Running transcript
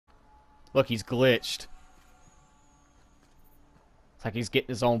Look, he's glitched. It's like he's getting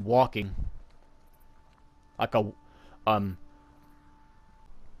his own walking. Like a,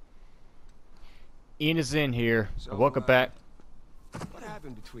 Ianisin here. So, Welcome back what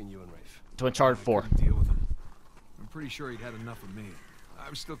happened between you and Rafe? to Uncharted 4. Couldn't deal with him. I'm pretty sure he'd had enough of me. I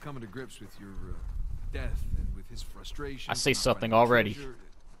was still coming to grips with your death and with his frustration. I see something already.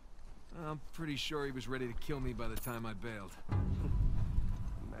 I'm pretty sure he was ready to kill me by the time I bailed.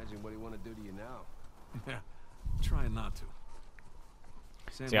 Imagine what he want to do to you now. Yeah, trying not to.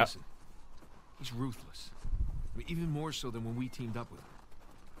 Sam, Yeah. listen. He's ruthless. I mean, even more so than when we teamed up with him.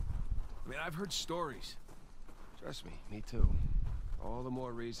 I mean, I've heard stories. Trust me, me too. All the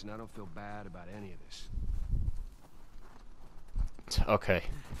more reason I don't feel bad about any of this. Okay.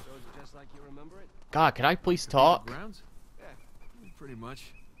 So is it just like you remember it? God, can I please talk? Grounds? Yeah. Pretty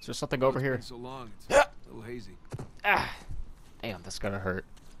much. Is there something over It's here? been so long, it's a little hazy. Ah! Damn, that's gonna hurt.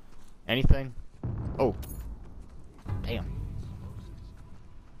 Anything? Oh. Damn.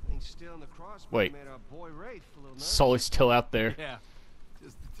 Things still in the cross. Wait. Made our boy Rafe a little nervous. Sully's still out there. Yeah,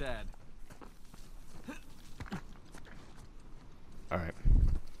 just a tad. Alright.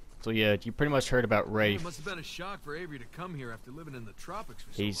 So yeah, you pretty much heard about It Rafe. must have been a shock for Avery to come here after living in the tropics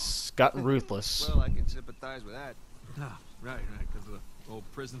for so He's gotten ruthless. Well, I can sympathize with that. long. Ah, right, because of the old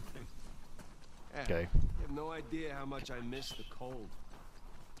prison thing. Yeah, Okay. You have no idea how much I miss the cold.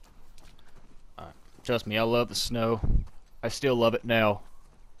 Trust me, I love the snow. I still love it now.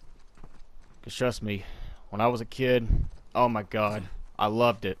 Cause trust me, when I was a kid, oh my god, I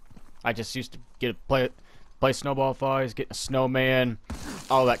loved it. I just used to play snowball fights, get a snowman,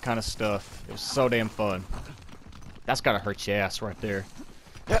 all that kind of stuff. It was so damn fun. That's gotta hurt your ass right there.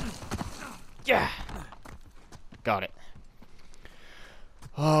 Yeah, got it.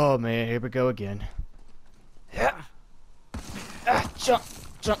 Oh man, here we go again. Yeah. Jump,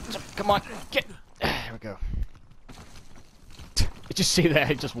 jump, jump! Come on, get. There we go. Did you see that?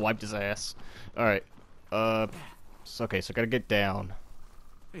 He just wiped his ass. All right. So, okay, so I gotta get down.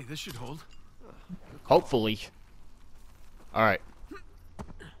 Hey, this should hold. Hopefully. All right.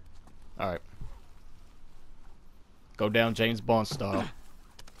 All right. Go down James Bond style.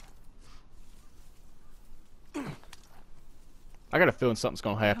 I got a feeling something's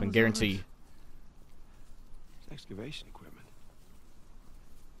gonna happen. Guarantee. It's excavation equipment.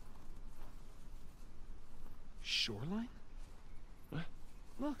 Shoreline? What?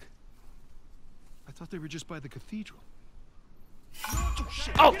 Look. I thought they were just by the cathedral.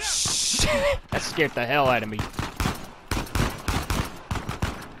 Oh shit! That scared the hell out of me.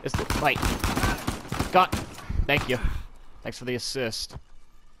 It's the fight. Got. Thank you. Thanks for the assist.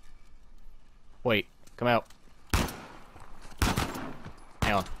 Wait. Come out.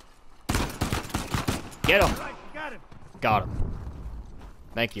 Hang on. Get him. Got him. Got him.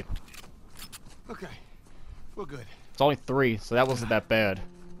 Thank you. Okay, we're good. It's only 3, so that wasn't that bad.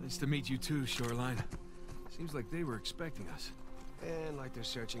 Nice to meet you too, Shoreline. Seems like they were expecting us. And like they're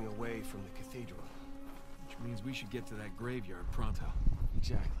searching away from the cathedral. Which means we should get to that graveyard pronto.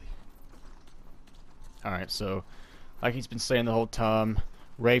 Exactly. Alright, so, like he's been saying the whole time,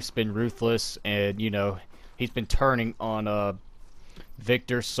 Rafe's been ruthless, and, you know, he's been turning on,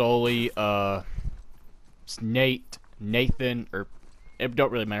 Victor, Sully, Nate, Nathan, or, it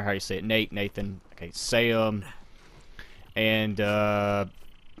don't really matter how you say it, Nathan, okay, Sam, and,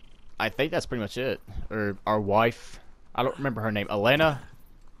 I think that's pretty much it. Or our wife, I don't remember her name, Elena?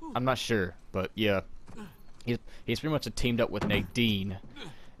 I'm not sure, but yeah. He's pretty much teamed up with Nadine.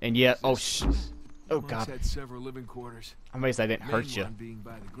 And yet, oh god. Had several living quarters. I'm amazed I didn't hurt Main you. one being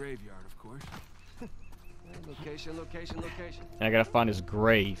by the graveyard, of course. Location. And I gotta find his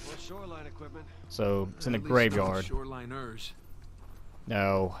grave. More shoreline equipment. So, it's in the At least not graveyard. Shoreliners.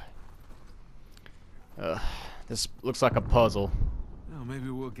 No. This looks like a puzzle. Well, maybe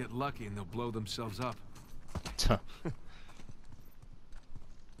we'll get lucky and they'll blow themselves up.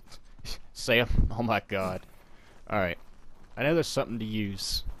 Sam? Oh my god. Alright. I know there's something to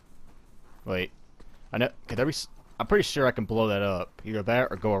use. Wait. I know. Could there be. I'm pretty sure I can blow that up. Either that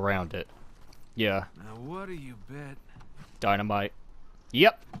or go around it. Yeah. Now, what do you bet? Dynamite.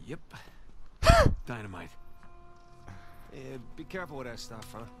 Yep. Yep. Dynamite. Yeah, be careful with that stuff,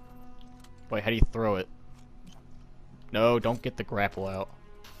 huh? Wait, how do you throw it? No, don't get the grapple out.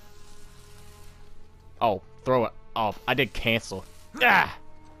 Oh, throw it. Oh, I did cancel. Ah!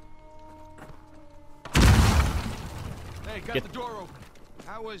 Hey, got Get- the door open.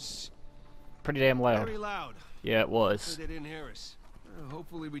 That was Pretty damn loud. very loud. Yeah, it was. They didn't hear us.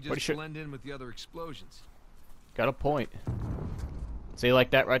 Hopefully we Pretty just sure- blend in with the other explosions. Got a point. See,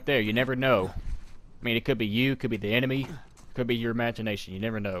 like that right there, you never know. I mean, it could be you, could be the enemy, could be your imagination. You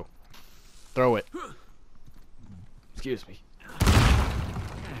never know. Throw it. Excuse me. There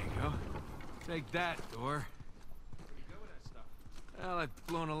you go. Take that, door. Pretty good with that stuff. Well, I've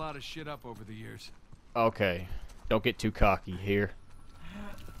blown a lot of shit up over the years. Okay. Don't get too cocky here.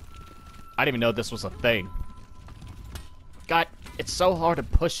 I didn't even know this was a thing. God, it's so hard to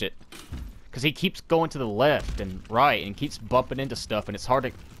push it. Because he keeps going to the left and right and keeps bumping into stuff, and it's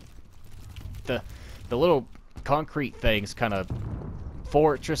hard to... The little concrete things kind of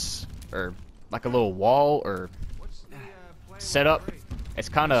fortress, or like a little wall, or set up. It's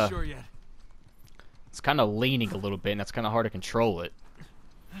kind of... It's kind of leaning a little bit, and it's kind of hard to control it.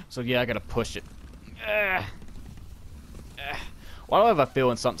 So yeah, I gotta push it. Why do I have a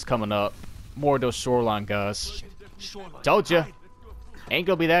feeling something's coming up? More of those shoreline guys. Told ya. Ain't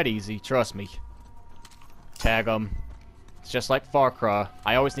gonna be that easy, trust me. Tag them. It's just like Far Cry.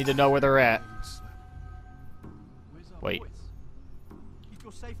 I always need to know where they're at. Wait. Keep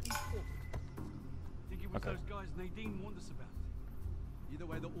your safety forward. Think it was those guys Nadine warned us about. Either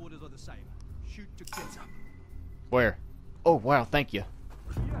way, the orders are the same. Shoot to get up. Where? Oh, wow, thank you.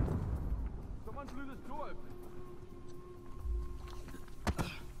 Yeah. Someone blew this door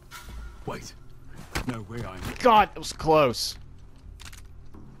open. Wait. No way I'm... God, it was close.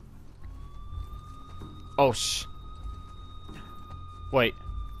 Oh, Wait.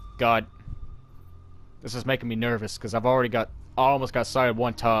 God. This is making me nervous, because I've already got... I almost got sighted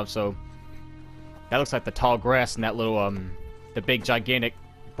one time, so... That looks like the tall grass and that little, the big, gigantic,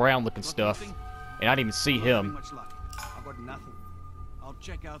 brown-looking stuff. And I didn't even see him. Much luck. I've got nothing. I'll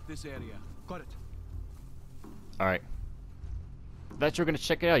check out this area. Got it. Alright. Thought you were gonna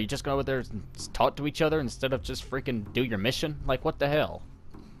check it out. You just go over there and talk to each other instead of just freaking do your mission? Like, what the hell?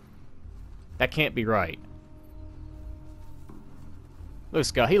 That can't be right. Look at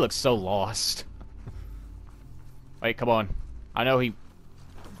this guy. He looks so lost. Wait, come on. I know he...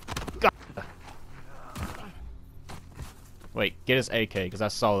 God. Wait, get his AK, because I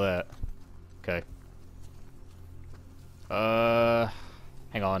saw that. Okay.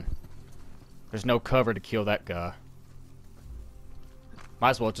 Hang on. There's no cover to kill that guy. Might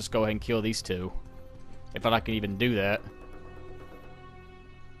as well just go ahead and kill these two. If I can even do that.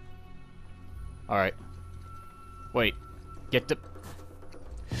 Alright. Wait. Get the...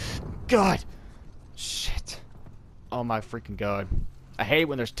 God! Shit. Oh my freaking god. I hate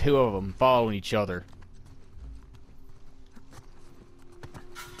when there's two of them following each other.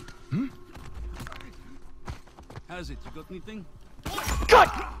 How's it? You got anything? God!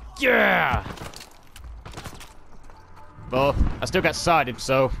 Yeah! Well, I still got sighted,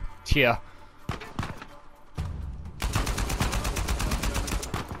 so... Yeah.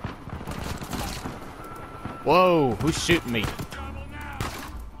 Whoa, who's shooting me?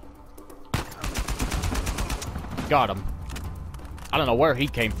 Got him. I don't know where he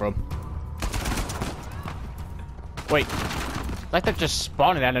came from. Wait. Like they're just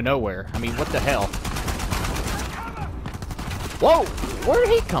spawning out of nowhere. I mean, what the hell? Whoa! Where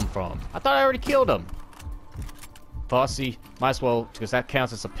did he come from? I thought I already killed him. Fossey, might as well, because that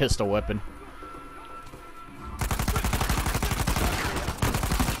counts as a pistol weapon.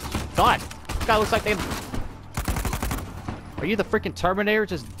 God! This guy looks like they... Are you the freaking Terminator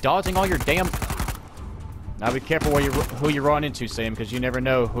just dodging all your damn... Now be careful where who you run into, Sam, because you never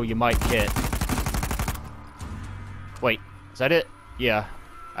know who you might hit. Wait, is that it? Yeah,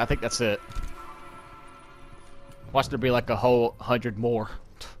 I think that's it. Watch there be like a whole 100 more.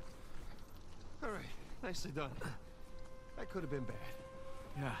 Alright, nicely done. That could have been bad.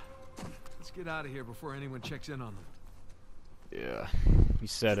 Yeah. Let's get out of here before anyone checks in on them. Yeah, you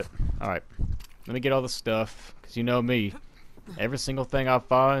said it. Alright, let me get all the stuff, because you know me. Every single thing I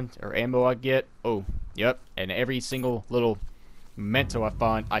find, or ammo I get, oh, yep, and every single little memento I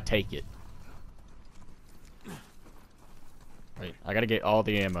find, I take it. Wait, I gotta get all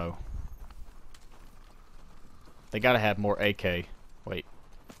the ammo. They gotta have more AK. Wait,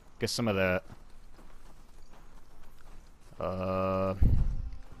 get some of that.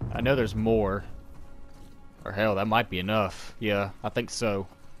 I know there's more. Or hell, that might be enough. Yeah, I think so.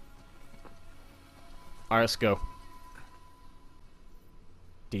 Alright, let's go.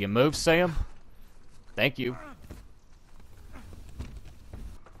 Do you move, Sam? Thank you.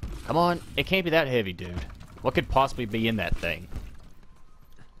 Come on, it can't be that heavy, dude. What could possibly be in that thing?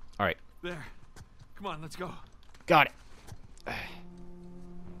 Alright. There. Come on, let's go. Got it.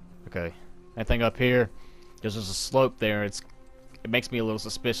 Okay. That thing up here, there's just a slope there. It makes me a little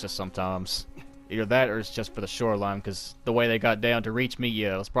suspicious sometimes. Either that or it's just for the shoreline, because the way they got down to reach me,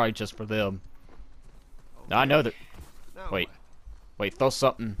 yeah, it's probably just for them. Now, I know that... Wait. Wait, throw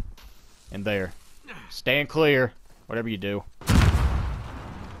something in there. Stand clear, whatever you do.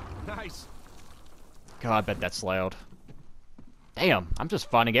 Nice. God, I bet that's loud. Damn, I'm just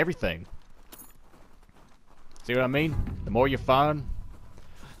finding everything. See what I mean? The more you find,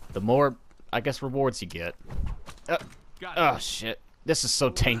 the more, I guess, rewards you get. Oh, shit. This is so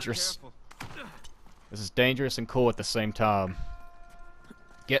dangerous. This is dangerous and cool at the same time.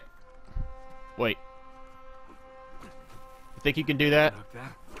 Get... Wait. You think you can do that?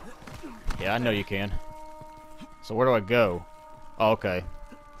 Yeah, I know you can. So where do I go? Oh, okay.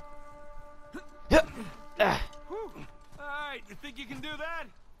 Alright, you think you can do that?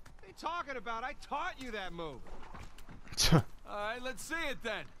 What are you talking about? I taught you that move. Alright, let's see it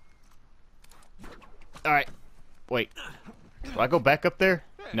then. Alright. Wait. Do I go back up there?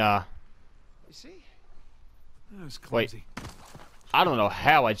 Nah. You see? That was Wait. clumsy. I don't know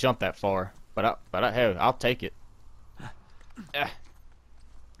how I jumped that far, but hey, I'll take it.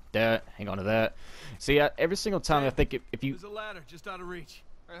 That, hang on to that. See, every single time I think if you There's a ladder just out of reach.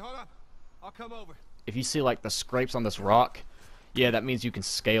 Hey, hold up. I'll come over. if you see like the scrapes on this rock, yeah, that means you can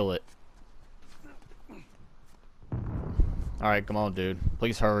scale it. All right, come on, dude.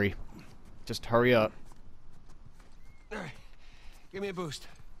 Please hurry. Just hurry up. All right. Give me a boost.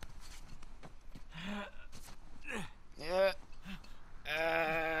 Yeah.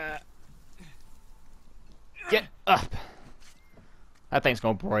 Get up. That thing's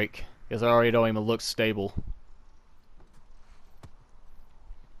gonna break because I already don't even look stable.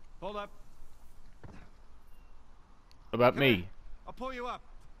 Hold up. What about Come me? here. I'll pull you up.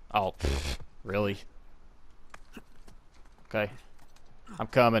 Oh, really? Okay. I'm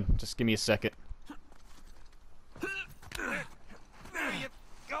coming. Just give me a second. There you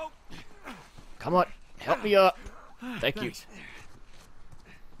go. Come on. Help me up. Thank you. Thanks.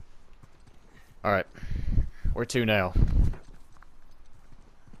 Alright. Where to now?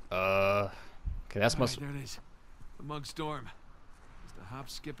 Okay, that's Alright, there it is. The Mug Storm. Just a hop,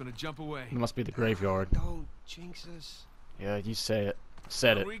 skip, and a jump away. It must be the graveyard. Don't jinx us. Yeah, you say it.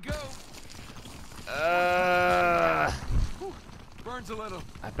 Said Here it. we go. Burns a little.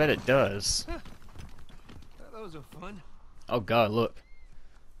 I bet it does. Those are fun. Oh god, look.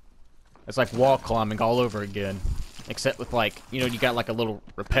 It's like wall climbing all over again. Except with like, you know, you got like a little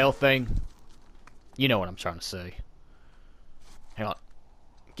rappel thing. You know what I'm trying to say. Hang on.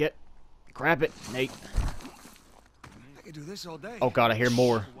 Grab it, Nate. I could do this all day. Oh god, I hear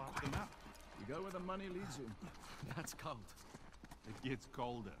more. You go where the money leads you. That's cold. It gets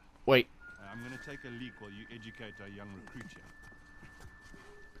colder. Wait. I'm gonna take a leak while you educate our young recruit here.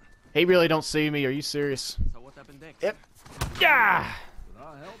 He really don't see me. Are you serious? So what happened next? Yep. Yeah. With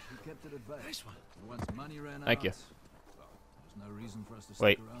our help, we kept it at bay. Nice one. And once money ran Thank out, you. there's no reason for us to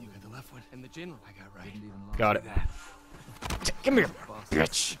Wait. stick around. You got the left one. And the general. I got right. Didn't even last. Got it. Come here,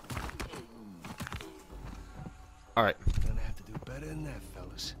 bitch. All right. Gonna have to do better than that,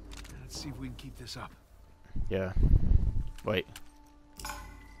 fellas. Let's see if we can keep this up. Yeah. Wait.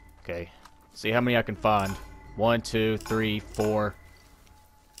 Okay. See how many I can find. 1, 2, 3, 4,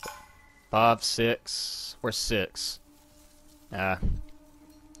 5, 6. Where's 6? Ah.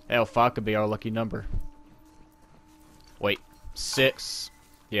 Hell, 5 could be our lucky number. Wait. 6.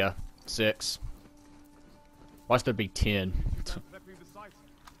 Yeah. 6. Watch there be 10.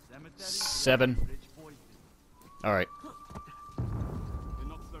 7. Alright. They're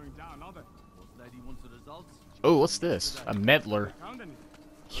not slowing down, are they? Oh, what's this? A meddler. Found any?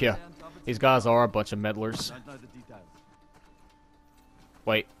 Yeah. These guys are a bunch of meddlers.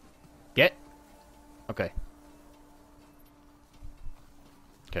 Wait. Get? Okay.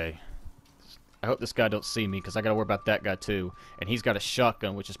 Okay. I hope this guy don't see me, because I gotta worry about that guy too. And he's got a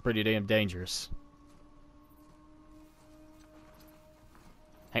shotgun, which is pretty damn dangerous.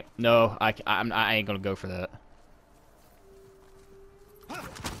 Hey, no, I ain't gonna go for that.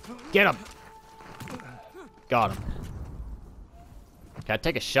 Get him! Got him. Can I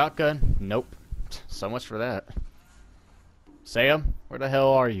take a shotgun? Nope. So much for that. Sam, where the hell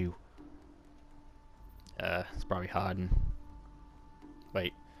are you? It's probably hiding.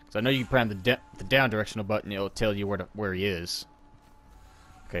 Wait, because I know you press the down directional button, it'll tell you where he is.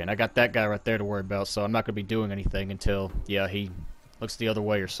 Okay, and I got that guy right there to worry about, so I'm not going to be doing anything until, yeah, he looks the other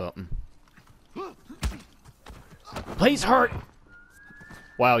way or something. Please hurt!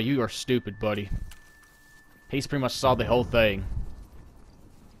 Wow, you are stupid, buddy. He's pretty much saw the whole thing.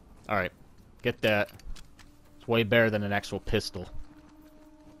 Alright, get that. It's way better than an actual pistol.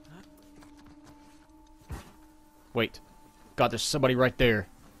 Wait. God, there's somebody right there.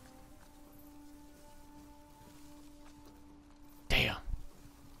 Damn. I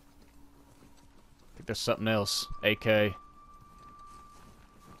think there's something else. AK.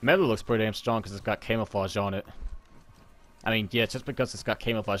 Metal looks pretty damn strong because it's got camouflage on it. I mean, yeah, just because it's got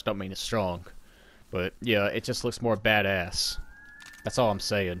camouflage don't mean it's strong. But, yeah, it just looks more badass. That's all I'm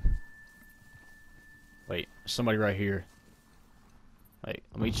saying. Wait, there's somebody right here. Wait,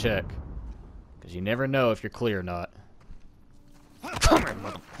 let me check. Because you never know if you're clear or not. Come here,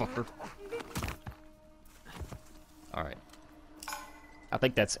 motherfucker. Alright. I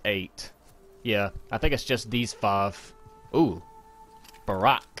think that's 8. Yeah, I think it's just these 5. Ooh.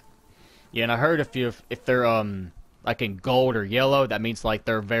 Barack. Yeah, and I heard if they're, like in gold or yellow, that means, like,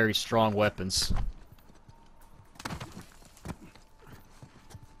 they're very strong weapons.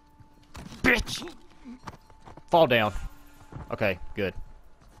 Bitch! Fall down. Okay, good.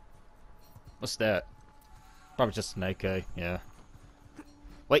 What's that? Probably just an AK, yeah.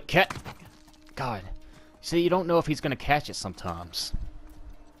 Wait, cat! God. See, you don't know if he's gonna catch it sometimes.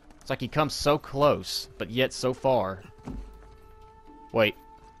 It's like he comes so close, but yet so far. Wait.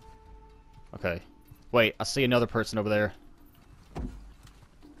 Okay. Wait, I see another person over there.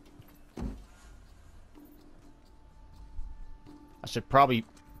 I should probably...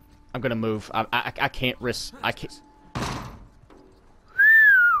 I'm gonna move. I can't risk... I can't...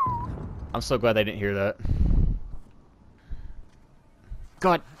 I'm so glad they didn't hear that.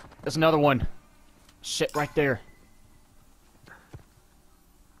 God, there's another one. Shit, right there.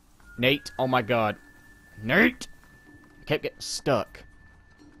 Nate, oh my god. Nate! I kept getting stuck.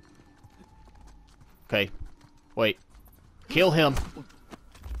 Okay. Wait. Kill him.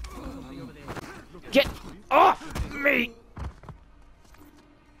 Get off me!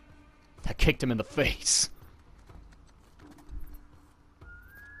 I kicked him in the face.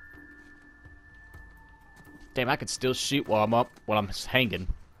 Damn, I could still shoot while I'm up, while I'm hanging.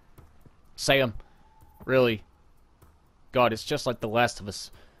 Sam, really. God, it's just like The Last of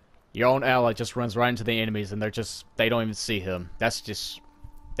Us. Your own ally just runs right into the enemies and they don't even see him. That's just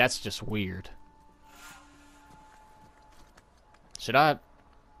weird. Should I?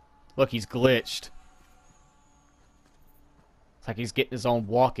 Look, he's glitched. It's like he's getting his own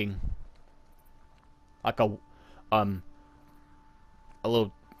walking. Like a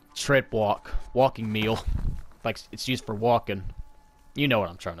little tread walking meal. Like it's used for walking. You know what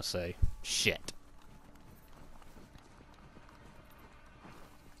I'm trying to say. Shit.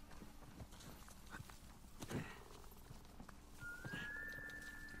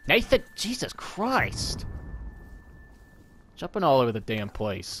 Nathan, Jesus Christ. Jumping all over the damn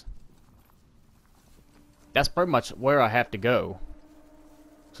place. That's pretty much where I have to go.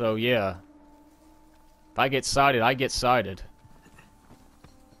 So, yeah. If I get sighted, I get sighted.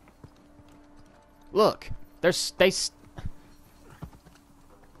 Look.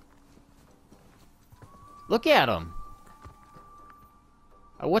 Look at them.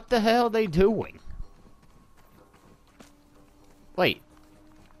 What the hell are they doing? Wait.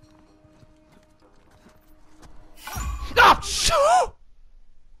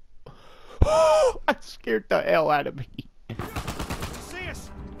 Oh, that scared the hell out of me. See us?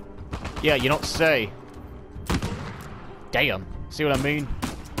 Yeah, you don't say. Damn. See what I mean?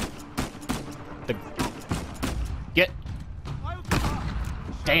 Get.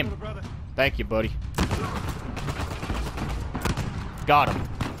 Damn. Thank you, buddy. Got him.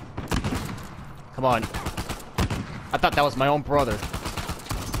 Come on. I thought that was my own brother.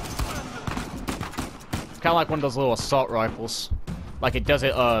 It's kind of like one of those little assault rifles. Like it does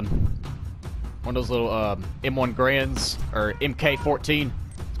it, one of those little, M1 Grands, or MK14.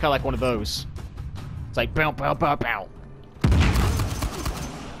 It's kind of like one of those. It's like, bow, bow, bow, bow.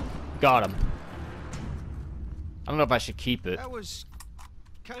 Got him. I don't know if I should keep it. That was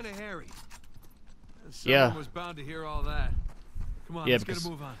kind of hairy. Someone was bound to hear all that. Come on, let's get a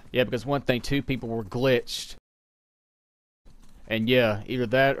move on. Yeah, because one thing, 2 people were glitched. And yeah, either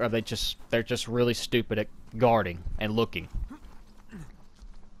that or they're just really stupid at guarding and looking.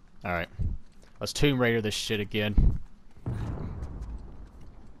 Alright. Let's Tomb Raider this shit again.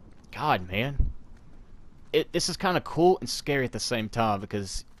 God, man. This is kind of cool and scary at the same time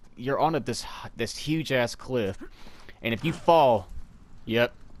because you're on this huge ass cliff, and if you fall,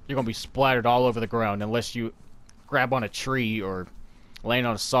 yep, you're gonna be splattered all over the ground unless you grab on a tree or land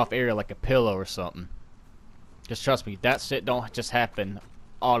on a soft area like a pillow or something. Just trust me, that shit don't just happen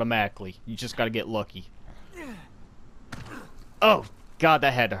automatically. You just gotta get lucky. Oh, God,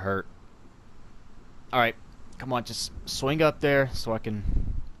 that had to hurt. Alright, come on, just swing up there so I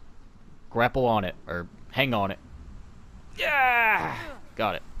can grapple on it, or hang on it. Yeah!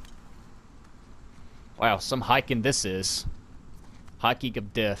 Got it. Wow, some hiking this is. Hiking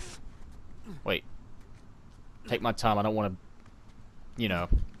of death. Wait. Take my time, I don't want to... You know.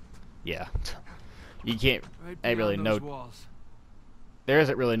 Yeah. You can't... ain't really no... Walls. There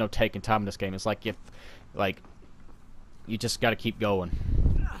isn't really no taking time in this game. It's like if... Like... You just gotta keep going.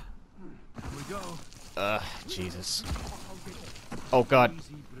 We go. Jesus. Oh God.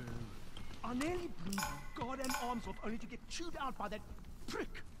 Easy, bro. I nearly blew my goddamn arms off only to get chewed out by that prick.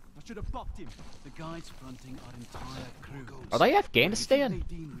 I should have popped him. The guys fronting our entire crew. Are they Afghanistan?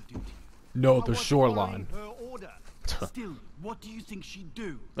 Nadine would do to you. No, I the was shoreline. following her order. Still, what do you think she'd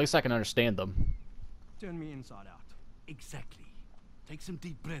do? At least I can understand them. Turn me inside out. Exactly. Take some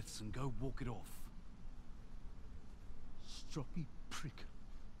deep breaths and go walk it off. Stroppy prick.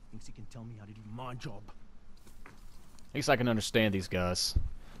 Thinks he can tell me how to do my job. At least I can understand these guys.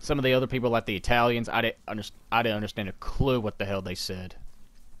 Some of the other people, like the Italians, I didn't understand a clue what the hell they said.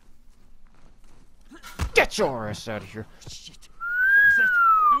 Get your ass out of here. Shit. Set.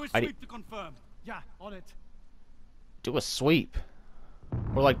 Do a I sweep to confirm. Yeah, on it. Do a sweep.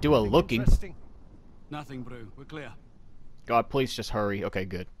 Or like do a looking. Interesting. Nothing, bro. We're clear. God, please just hurry. Okay,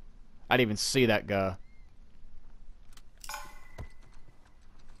 good. I didn't even see that guy.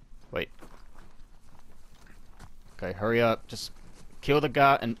 Wait. Okay, hurry up. Just kill the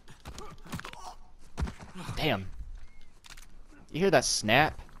guy and... Damn. You hear that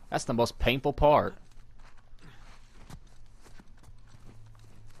snap? That's the most painful part.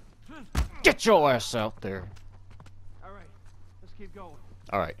 Get your ass out there. Alright, let's keep going.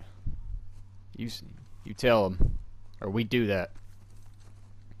 Alright. You tell him. Or we do that.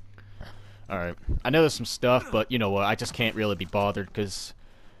 Alright. I know there's some stuff, but you know what? I just can't really be bothered because...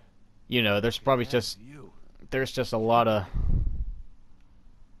 You know, there's probably just... There's just a lot of...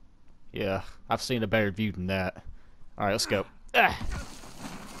 Yeah, I've seen a better view than that. Alright, let's go. Ah!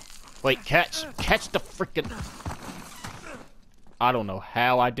 Wait, catch the freaking... I don't know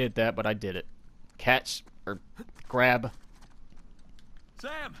how I did that, but I did it. Catch, or grab.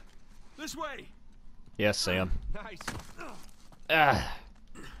 Sam, this way. Yes, Sam. Nice. Ah!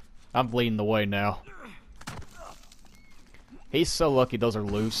 I'm bleeding the way now. He's so lucky those are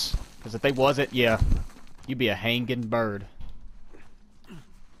loose. Because if they wasn't, yeah, you'd be a hanging bird.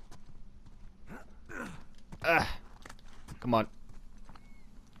 Ah! Come on.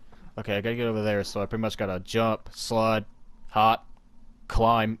 Okay, I gotta get over there, so I pretty much gotta jump, slide, hop,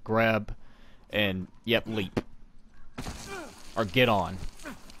 climb, grab, and, yep, leap. Or get on.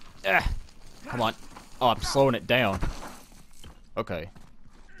 Ah! Come on. Oh, I'm slowing it down. Okay.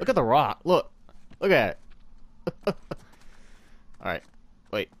 Look at the rock. Look. Look at it. Alright.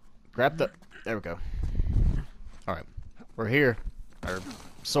 Wait. Grab the... There we go. Alright. We're here. Or,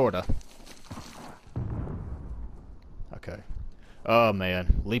 sorta. Okay. Oh,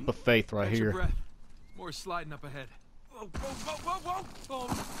 man. Leap of faith right Catch your here. breath. More sliding up ahead. Whoa, whoa, whoa, whoa, whoa.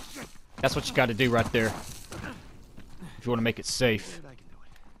 Oh, shit. That's what you gotta do right there. If you want to make it safe. I can do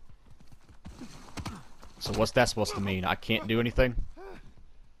it. So what's that supposed to mean? I can't do anything?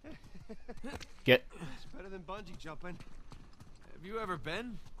 Get... It's better than bungee jumping. Have you ever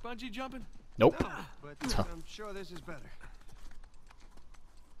been bungee jumping? Nope. No, but I'm sure this is better.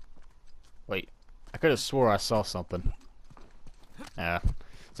 Wait. I could have swore I saw something. Ah.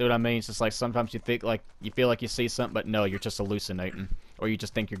 See what I mean? It's just like sometimes you think like you feel like you see something, but no, you're just hallucinating. Or you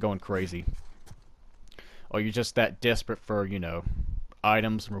just think you're going crazy. Or you're just that desperate for, you know,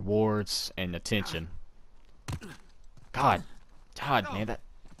 items, rewards, and attention. God. God, man, that...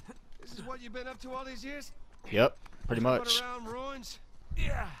 This is what you've been up to all these years? Yep, pretty Jumping much. around ruins?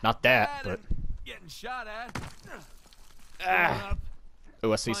 Yeah. Not that, but... Getting shot at. Ah. Up,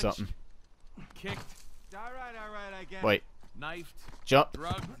 Oh, I see punched, something. kicked, Alright, I get it. Wait. knifed, Jump.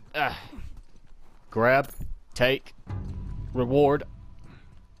 drugged. Ah. Grab. Take. Reward.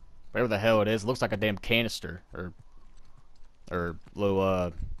 Whatever the hell it is. It looks like a damn canister. Or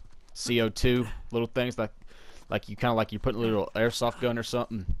little, CO2. Little things like you kind of like you put a little airsoft gun or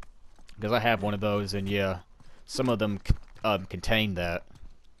something. Because I have one of those, and yeah, some of them contain that.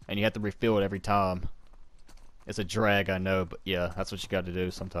 And you have to refill it every time. It's a drag, I know, but yeah, that's what you got to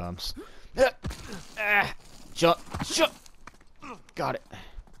do sometimes. Jump. Jump. Got it.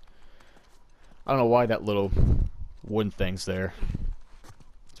 I don't know why that little wooden thing's there.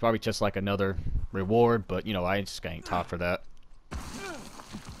 It's probably just like another reward, but you know, I just ain't top for that.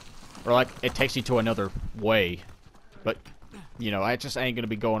 Or like, it takes you to another way. But, you know, I just ain't gonna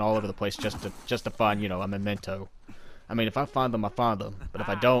be going all over the place just to find, you know, a memento. I mean, if I find them, I find them. But if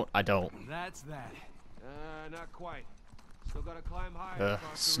I don't, I don't. That's that. Not quite. Still gotta climb higher.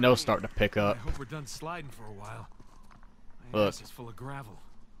 across the Snow's ravine. starting to pick I up. hope we're done sliding for a while. My Look. ass is full of gravel.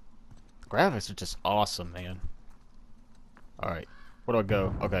 Graphics are just awesome, man. Alright, where do I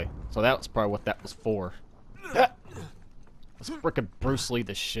go? Okay, so that was probably what that was for. Let's frickin' Bruce Lee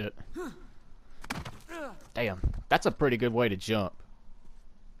this shit. Damn, that's a pretty good way to jump.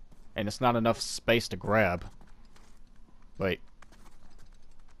 And it's not enough space to grab. Wait.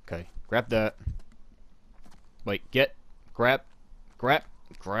 Okay, grab that. Wait, grab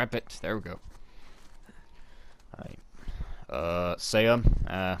it. There we go. Alright. Sam,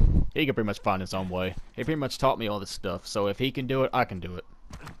 he can pretty much find his own way. He pretty much taught me all this stuff, so if he can do it, I can do it.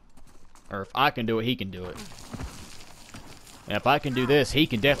 Or if I can do it, he can do it. And if I can do this, he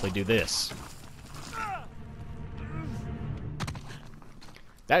can definitely do this.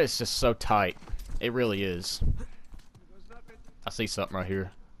 That is just so tight. It really is. I see something right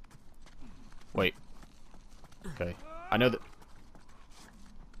here. Wait. Okay. I know that...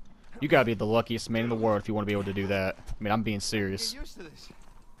 You gotta be the luckiest man in the world if you want to be able to do that. I mean, I'm being serious. Get used to this.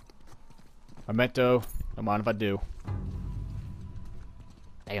 Memento. Don't mind if I do.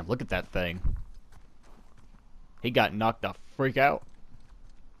 Damn, look at that thing. He got knocked the freak out.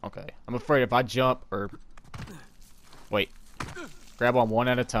 Okay. I'm afraid if I jump or... Wait. Grab on one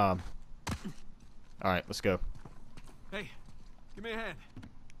at a time. Alright, let's go. Hey, give me a hand.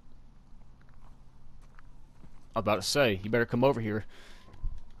 I was about to say, you better come over here.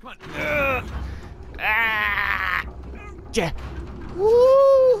 Come on. Yeah.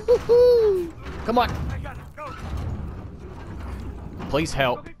 Woo-hoo-hoo. Come on. I got it. Go. Please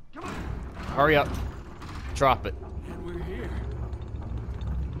help. Okay, come on. Hurry up. Drop it. And we're here.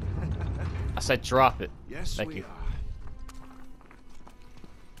 I said drop it. Yes, Thank we you. are.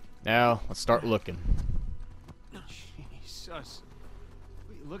 Now, let's start looking. Jesus.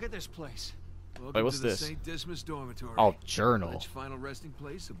 Wait, look at this place. Welcome what's to the this? St. Dismas Dormitory. Oh, journal. Alleged final resting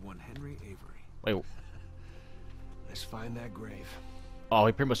place of one Henry Avery. Wait. Let's find that grave. Oh,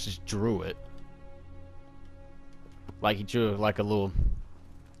 he pretty much just drew it. Like, he drew like a little,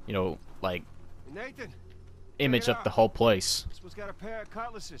 you know, like, Nathan, image check it of the out. whole place. This one's got a pair of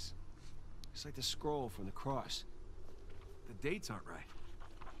cutlasses. It's like the scroll from the cross. The dates aren't right.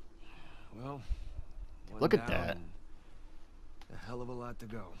 Well, one Look at down that. and a hell of a lot to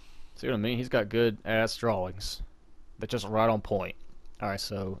go. See what I mean? He's got good ass drawings. They're just right on point. Alright,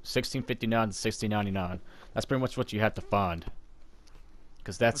 so 1659 to 1699. That's pretty much what you have to find.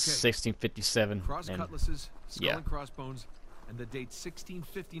 Because that's Okay. 1657. Cross and cutlasses, skull yeah. and crossbones, and the date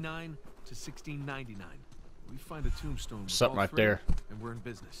 1659 to 1699. We find a tombstone with Something all right three, there. and we're in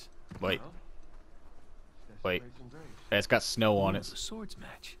business. Wait, That's Wait. graves and graves. yeah, it's got snow on Ooh, it. the swords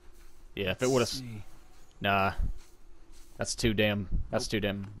match. Yeah, if it would have... See, Nah. That's too damn...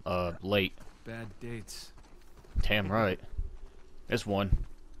 late. bad dates. Damn right. There's one.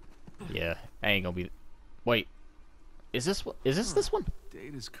 Yeah, I ain't gonna be... Wait. Is this one? Is this one?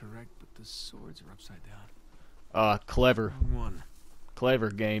 Date is correct, but the swords are upside down. Clever. Wrong one. Clever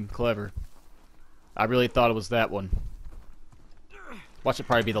game. Clever. I really thought it was that one. Watch it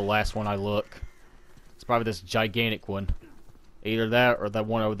probably be the last one I look. It's probably this gigantic one. Either that or that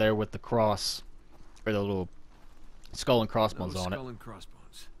one over there with the cross. Or the little skull and crossbones No on it. skull and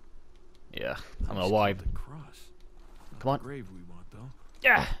crossbones. Yeah, I don't know why. The cross. Not Come on. The grave we want, though.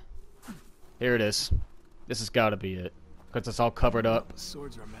 Yeah! Here it is. This has got to be it. Because it's all covered up. The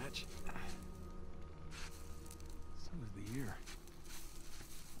swords are a match. So is the year.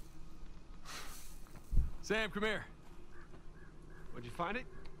 Sam, come here. Where'd you find it?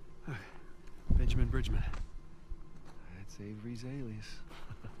 Benjamin Bridgman. That's Avery's alias.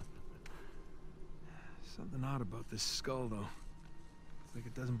 Something odd about this skull, though. It's like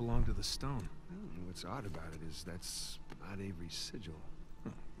it doesn't belong to the stone. What's odd about it is that's not Avery's sigil. Huh,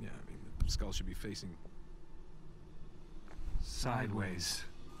 yeah, I mean, the skull should be facing sideways.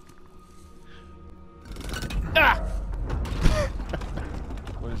 Ah!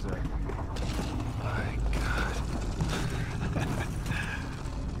 What is that? My God.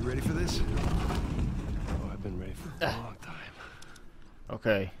 You ready for this? Oh, I've been ready for a long time.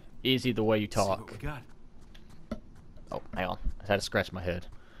 Okay. Easy the way you See what talk. we got. Oh, hang on. I had to scratch my head.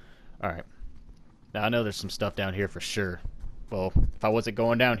 Alright. Now I know there's some stuff down here for sure. Well, if I wasn't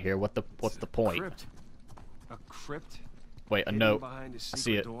going down here, what's the point? Crypt. A crypt? Wait, a Hidden note. behind a I see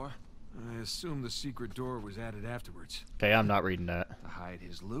secret it. door I assume the secret door was added afterwards. Okay, I'm not reading that. to hide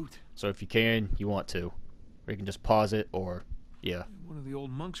his loot. So if you can, you want to. Or you can just pause it, or... Yeah. One of the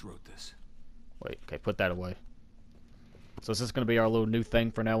old monks wrote this. Wait, okay, put that away. So is this going to be our little new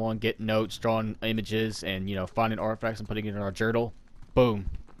thing from now on? Getting notes, drawing images, and, you know, finding artifacts and putting it in our journal? Boom.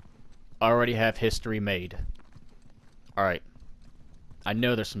 I already have history made. Alright. I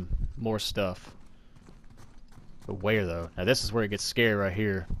know there's some more stuff. But where, though? Now this is where it gets scary right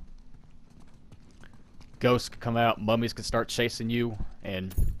here. Ghosts could come out, mummies could start chasing you,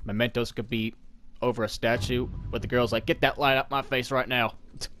 and mementos could be over a statue. But the girl's like, get that light up my face right now.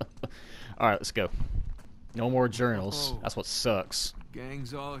 Alright, let's go. No more journals. Oh. That's what sucks.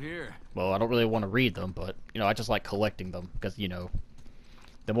 Gang's all here. Well, I don't really want to read them, but, you know, I just like collecting them. Because, you know,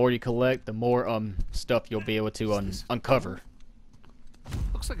 The more you collect, the more stuff you'll be able to uncover.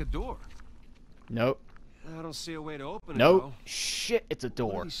 Looks like a door. Nope. I don't see a way to open it, Nope. though. Shit, it's a What are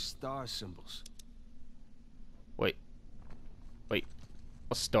door. these star symbols? Wait. Wait.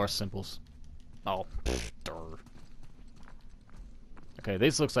 What's star symbols? Oh, durr. Okay,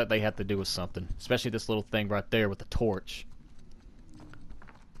 this looks like they have to do with something. Especially this little thing right there with the torch.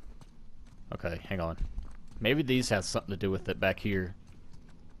 Okay, hang on. Maybe these have something to do with it back here.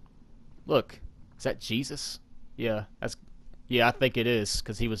 Look. Is that Jesus? Yeah, that's... Yeah, I think it is,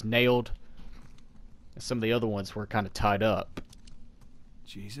 because he was nailed. And some of the other ones were kind of tied up.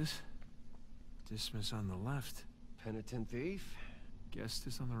 Jesus. Dismas on the left. Penitent thief?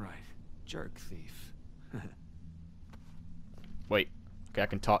 Guestus on the right. Jerk thief. Wait. Okay, I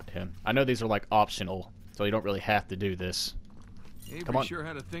can talk to him. I know these are like optional, so you don't really have to do this. Avery Come on. sure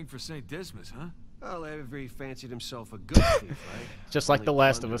had a thing for St. Dismas, huh? Well, Avery fancied himself a good thief, right? Just like Only The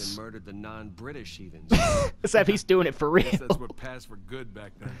Last of plundered Us. and murdered the non-British heathens. Except he's doing it for Guess that's real. what passed for good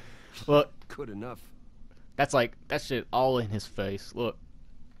back then. Look, Good enough. that's like, that shit all in his face. Look.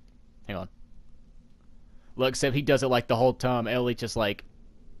 Hang on. Look, except he does it like the whole time. Ellie just like,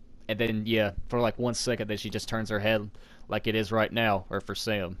 and then, yeah, for like 1 second, then she just turns her head like it is right now, or for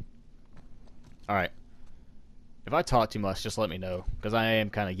Sam. Alright. If I talk too much, just let me know, because I am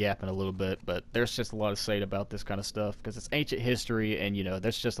kind of yapping a little bit, but there's just a lot to say about this kind of stuff, because it's ancient history, and, you know,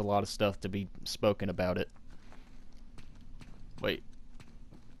 there's just a lot of stuff to be spoken about it. Wait.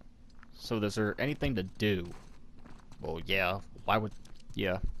 So is there anything to do? Well, yeah. Why would...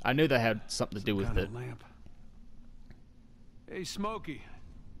 Yeah. I knew that had something to do with it. Lamp. Hey, Smokey.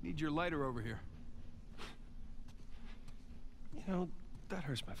 Need your lighter over here. You know, that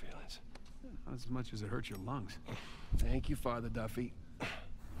hurts my feelings. Not as much as it hurts your lungs. Thank you, Father Duffy.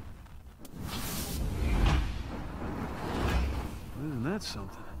 Isn't that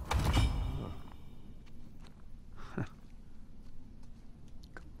something?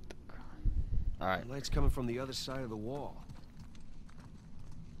 Alright. The light's coming from the other side of the wall.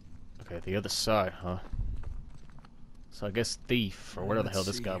 Okay, the other side, huh? So I guess thief, or whatever the Let's hell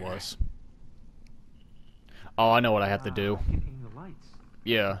this see guy here. was. Oh, I know what I have to do. I can aim the lights.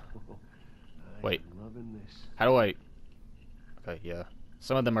 Yeah. Wait. I'm loving this. How do I... Okay, yeah.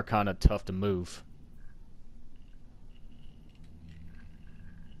 Some of them are kind of tough to move.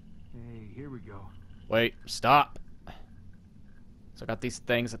 Hey, here we go. Wait, stop! So I got these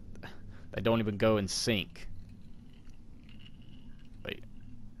things that don't even go in sync. Wait.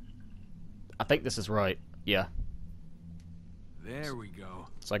 I think this is right. Yeah. There we go.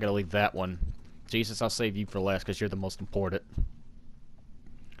 So I gotta leave that one. Jesus, I'll save you for last because you're the most important.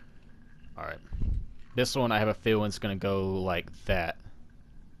 Alright. This one I have a feeling is gonna go like that.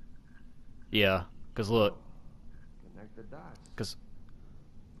 Yeah, because look. Connect the dots. Because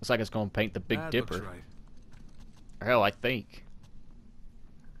looks like it's gonna paint the Big That Dipper. looks right. Hell, I think.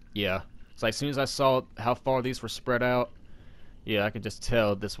 Yeah. So as soon as I saw how far these were spread out, yeah, I could just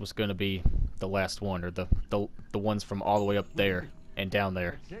tell this was gonna be the last one, or the ones from all the way up there and down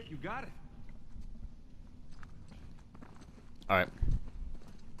there. That's it, you got it. Alright.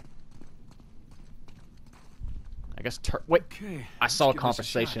 I guess wait, Okay. I saw a let's give this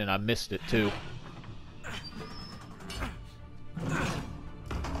conversation shot. and I missed it too.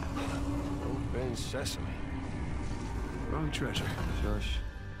 Open sesame. Wrong treasure. Shush.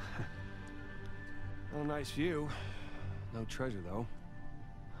 Well, nice view. No treasure, though.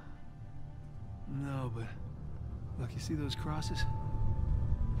 No, but look, you see those crosses?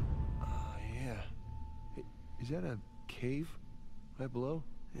 Oh, yeah. Hey, is that a cave right below?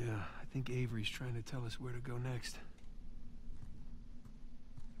 Yeah, I think Avery's trying to tell us where to go next.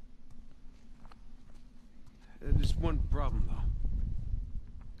 There's one problem, though.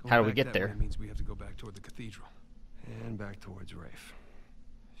 Going How do we back get that there? way means we have to go back toward the cathedral. And back towards Rafe.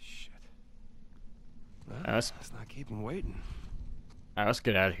 Shit. Well, Let's let's not keep him waiting. let's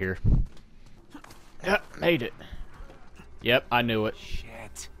get out of here. Yep, made it. Yep, I knew it.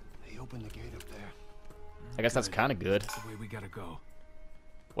 Shit. They opened the gate up there. I guess that's Good. kind of good. That's the way we gotta go.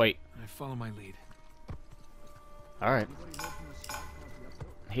 Wait. I follow my lead. All right.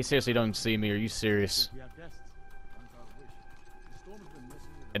 He seriously don't see me. Are you serious?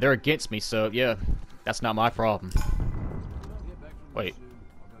 And they're against me, so yeah, that's not my problem. Wait.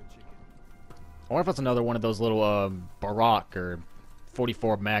 I wonder if it's another one of those little Barak or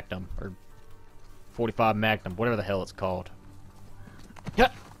 44 Magnum or 45 Magnum, whatever the hell it's called.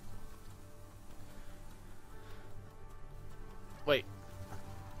 Yeah. Wait.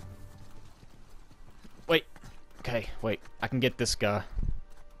 Wait. Okay, wait. I can get this guy.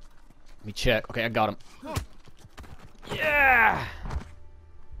 Let me check. Okay, I got him. Yeah!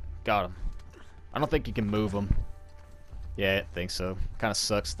 Got him. I don't think you can move him. Yeah, I think so. Kind of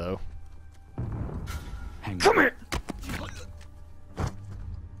sucks, though. Come here!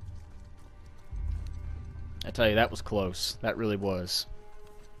 I tell you, that was close. That really was.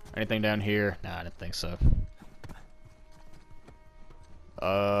 Anything down here? Nah, I didn't think so.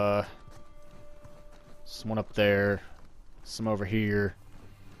 Someone up there. Some over here.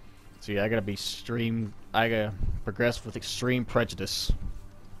 So yeah, I gotta progress with extreme prejudice.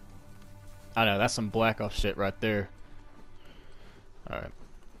 I know, that's some Black Ops shit right there. Alright.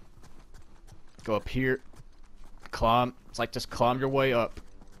 Go up here. Climb. It's like just climb your way up.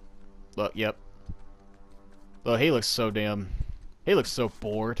 Look, yep. Look, he looks so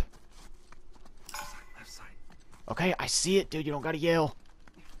bored. Left side. Okay, I see it, dude. You don't gotta yell.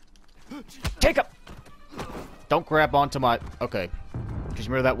 Take him! Don't grab onto my... Okay. Because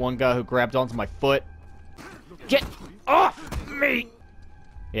you remember that one guy who grabbed onto my foot? Get off me!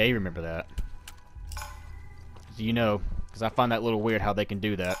 Yeah, you remember that. You know, because I find that a little weird how they can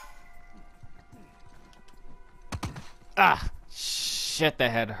do that. Ah! Shit,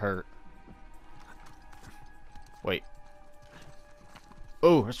 that had to hurt. Wait.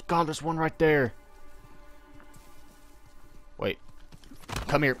 Oh, there's one right there. Wait.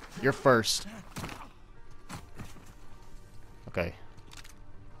 Come here. You're first. Okay.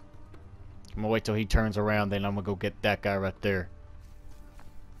 I'm gonna wait till he turns around, then I'm gonna go get that guy right there.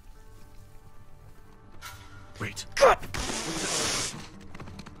 Wait. God!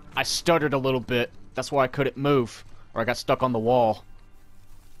 I stuttered a little bit. That's why I couldn't move. Or I got stuck on the wall.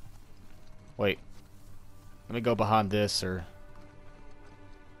 Wait. Let me go behind this, or...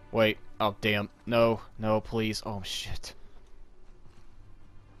 Wait. Oh, damn. No. No, please. Oh, shit.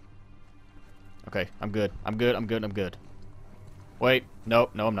 Okay, I'm good. I'm good, I'm good, I'm good. Wait.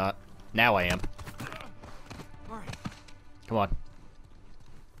 Nope. No, I'm not. Now I am. Come on.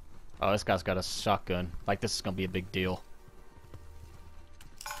 Oh, this guy's got a shotgun. Like, this is gonna be a big deal.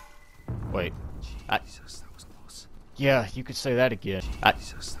 Wait. Jesus, that was close. Yeah, you could say that again.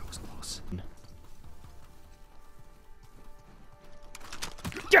 Jesus, that was close.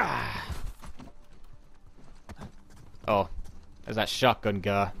 Oh, there's that shotgun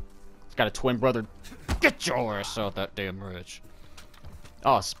guy. He's got a twin brother. Get your ass out that damn ridge.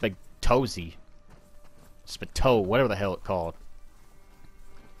 Oh, Spagtozy. Spato, whatever the hell it's called.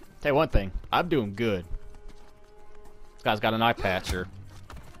 Tell you one thing, I'm doing good. This guy's got an eye patcher.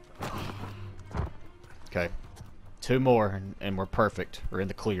 Okay. 2 more, and we're perfect. We're in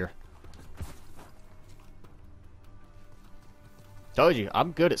the clear. Told you,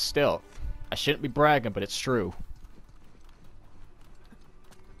 I'm good at stealth. I shouldn't be bragging, but it's true.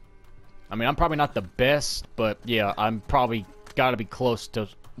 I mean, I'm probably not the best, but yeah, I'm probably gotta be close to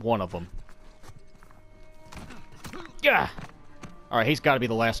one of them. Yeah! Alright, he's gotta be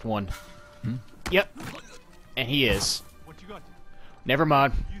the last one. Hmm? Yep. And he is. What you got? Never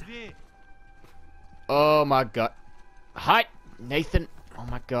mind. You there? Oh my god. Hi, Nathan. Oh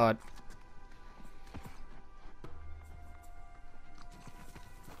my god.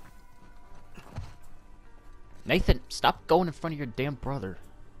 Nathan, stop going in front of your damn brother.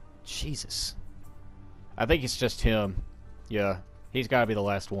 Jesus. I think it's just him. Yeah, he's gotta be the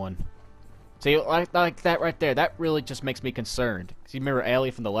last one. See, like that right there, that really just makes me concerned. 'Cause you remember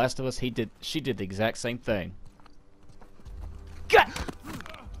Allie from The Last of Us? She did the exact same thing.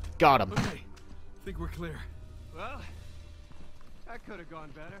 Got him. Okay, think we're clear. Well, that could have gone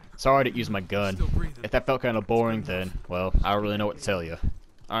better. Sorry I didn't use my gun. Still breathing. If that felt kind of boring, then, well, I don't really know what to tell you.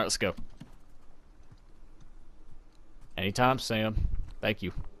 Alright, let's go. Anytime, Sam. Thank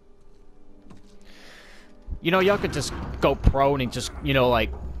you. You know, y'all could just go prone and just, you know,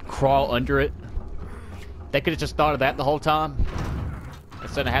 like, crawl under it. They could have just thought of that the whole time.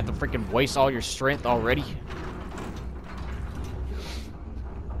 Instead of having to freaking waste all your strength already.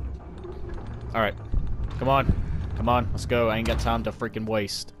 Alright. Come on. Come on, let's go. I ain't got time to freaking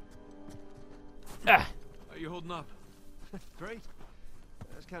waste. Ah! How you holding up? Great.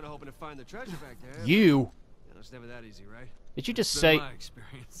 I was kind of hoping to find the treasure back there. You? You know, it's never that easy, right? Did you just Been say... my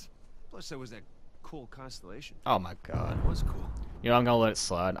experience. Plus, there was that cool constellation. Oh my god. It was cool. You know, I'm gonna let it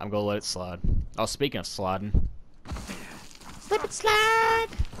slide. I'm gonna let it slide. Oh, speaking of sliding. Slip and slide!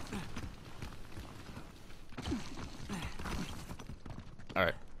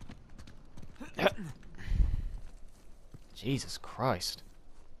 Alright. Jesus Christ.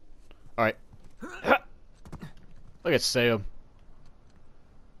 Alright. Look at Sam.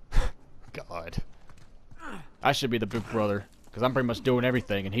 God. I should be the big brother. Because I'm pretty much doing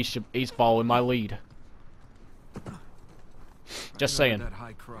everything, and he's following my lead. Just Right under saying. that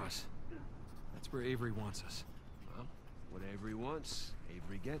high cross. That's where Avery wants us. Well, whatever he wants,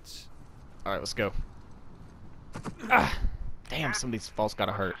 Avery gets. Alright, let's go. Ah, damn, some of these falls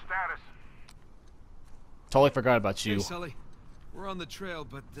gotta hurt. Totally forgot about you. Hey, Sully. We're on the trail,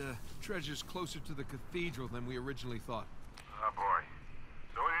 but treasure's closer to the cathedral than we originally thought. Oh boy.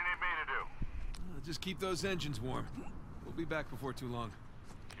 So what do you need me to do? Just keep those engines warm. We'll be back before too long.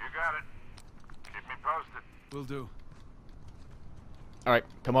 You got it. Keep me posted. Will do. Alright,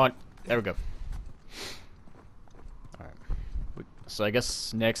 come on. There we go. Alright. So I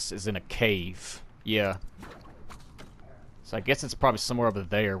guess next is in a cave. Yeah. So I guess it's probably somewhere over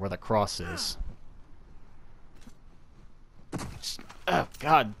there where the cross is. Oh,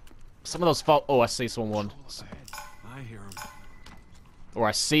 God. Some of those fall. Oh, I see someone. I hear him. Or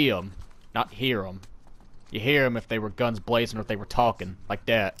I see them, not hear them. You hear them if they were guns blazing or if they were talking like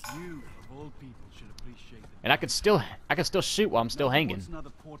that. You, of all people, should appreciate them. And I could still shoot while I'm still hanging. What's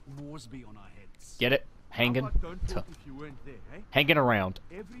another Port Moresby on our heads? Get it? Hanging. How about don't talk if you weren't there, eh? Hanging around.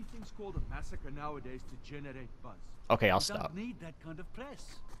 Everything's called a massacre nowadays to generate buzz. Okay, I'll We stop. don't need that kind of press.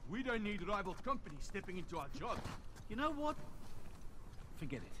 We don't need rival companies stepping into our job. You know what?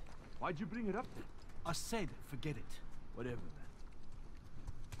 Forget it. Why'd you bring it up then? I said forget it. Whatever,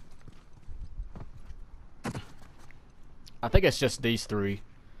 man. I think it's just these three.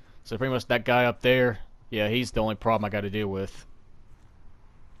 So pretty much that guy up there, yeah, he's the only problem I got to deal with.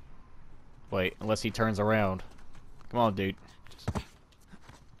 Wait, unless he turns around. Come on, dude.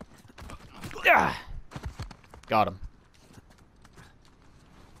 Ah! Got him.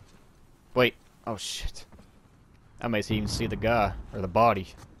 Wait. Oh, shit. I may even see the guy, or the body.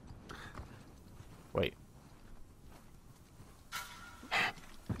 Wait.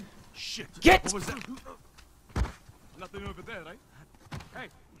 Shit! Get! What was that? Nothing over there, right? Hey,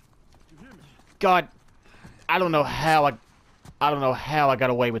 you hear me? God, I don't know how I got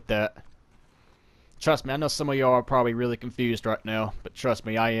away with that. Trust me, I know some of y'all are probably really confused right now, but trust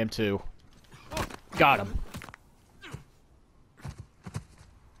me, I am too. Got him.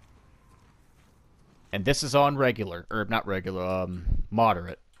 And this is on regular, or not regular,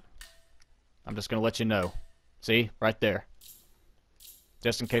 moderate. I'm just gonna let you know. See, right there.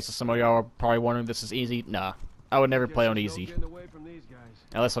 Just in case some of y'all are probably wondering this is easy. Nah, I would never play on easy.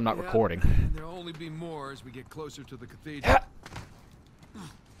 Unless I'm not recording. And there'll only be more as we get closer to the cathedral.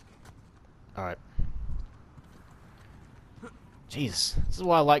 Alright. Jeez, this is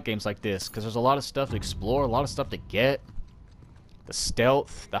why I like games like this, because there's a lot of stuff to explore, a lot of stuff to get. The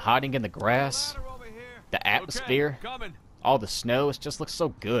stealth, the hiding in the grass, the atmosphere, all the snow, it just looks so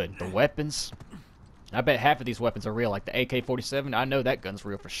good. The weapons. I bet half of these weapons are real, like the AK-47, I know that gun's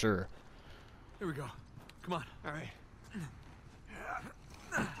real for sure. Here we go. Come on. All right.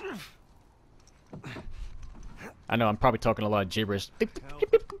 I know, I'm probably talking a lot of gibberish. Too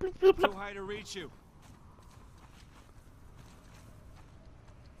high to reach you.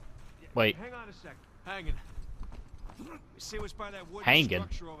 Wait, Hang on a second. Hanging. You see what's by that wooden Hanging?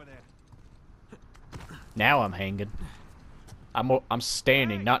 structure over there? now I'm hanging. I'm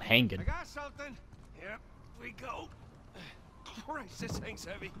standing, Hey, not I hanging. got something. Yep, we go. Christ, this thing's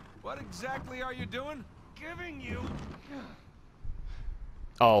heavy. What exactly are you doing? Giving you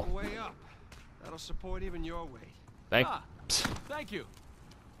Oh, way up. That'll support even your weight. thank Thank you.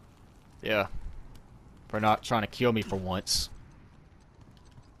 yeah. For not trying to kill me for once.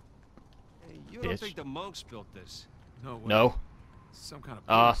 Hey, you don't Bitch. think the monks built this? No way. No? Some kind of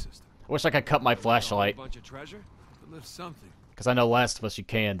pulley system. I wish I could cut my A flashlight. bunch of treasure? To lift something. Because I know Last of Us you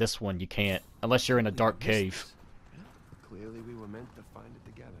can. This one you can't. Unless you're in a dark cave. Clearly we were meant to find it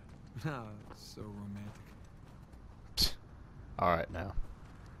together. Oh, so romantic. Alright now.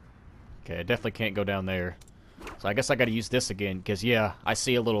 Okay, I definitely can't go down there. So I guess I gotta use this again. Because yeah, I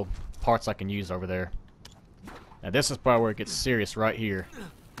see a little parts I can use over there. Now this is probably where it gets serious right here.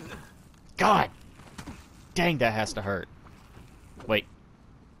 God! Dang, that has to hurt. Wait.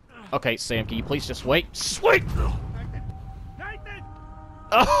 Okay, Sam, can you please just wait? Sweet! Nathan!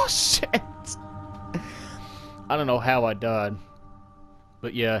 Oh, shit! I don't know how I died.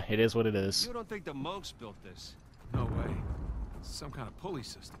 But yeah, it is what it is. You don't think the monks built this? No way. Some kind of pulley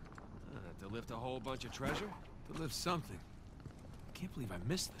system. To lift a whole bunch of treasure? To lift something. I can't believe I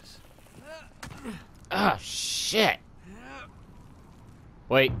missed this. Ah, shit!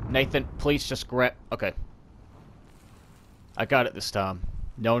 Wait, Nathan, please just grab... Okay. I got it this time.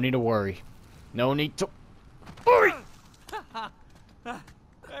 No need to worry. No need to... Worry!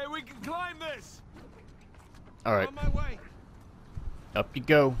 Hey, we can climb this! Alright, On my way. up you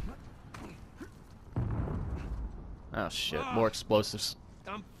go. Oh shit, more explosives.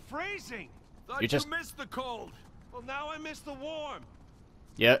 I'm freezing. Thought You just- missed the cold. Well, now I miss the warm.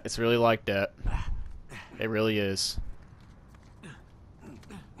 Yeah, it's really like that. It really is.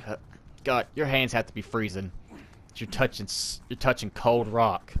 God, your hands have to be freezing. You're touching cold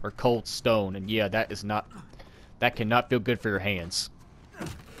rock or cold stone, and yeah, that cannot feel good for your hands.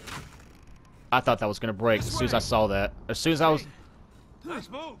 I thought that was gonna break as soon as I saw that. As soon as I was... Nice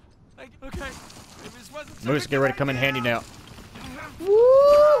move. Okay. If this wasn't Moose, get ready to come in handy now.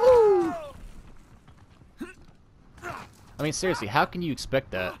 I mean, seriously, how can you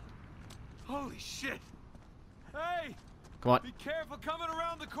expect that? Holy shit. Hey! Come on. Be careful coming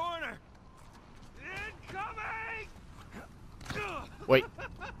around the corner. Incoming! Wait.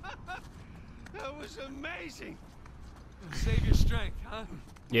 That was amazing. Save your strength, huh?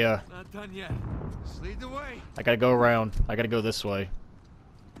 Yeah. Not done yet. Just lead the way. I gotta go around. I gotta go this way.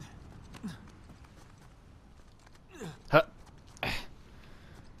 Huh.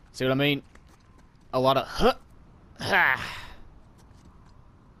 See what I mean? A lot of huh. Ah.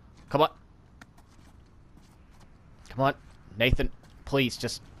 Come on. Come on. Nathan, please,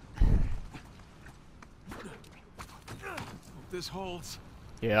 just... Hope this holds.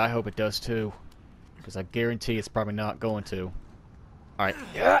 Yeah, I hope it does too. Because I guarantee it's probably not going to. Alright.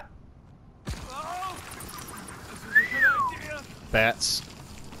 Yeah. Oh! This is a good idea. Bats.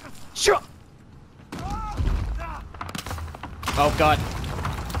 Sure. Oh god.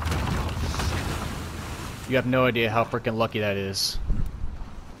 You have no idea how freaking lucky that is.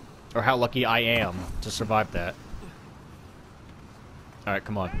 Or how lucky I am to survive that. Alright,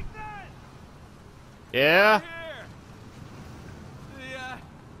 come on. Yeah? Here.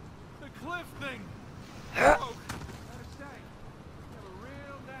 The cliff thing. Gotta say, you have a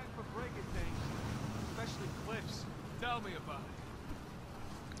real knack for breaking things, especially cliffs. Tell me about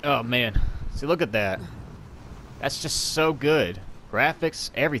it. Oh man. See, look at that. That's just so good.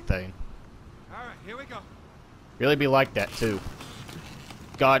 Graphics, everything. All right, here we go. Really be like that too.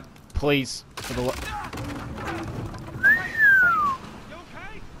 God, please, for the You okay?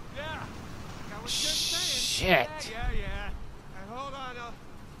 Yeah. I was just saying. shit. Yeah. Hey, hold on. I'll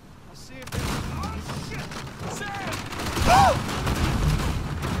see if there's... Oh, shit! Sam!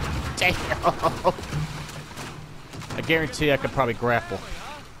 Damn. I guarantee I could probably grapple.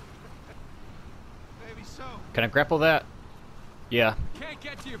 Maybe so. Can I grapple that? Yeah. Can't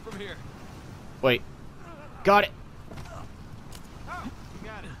get to you from here. Wait. Got it. Oh, you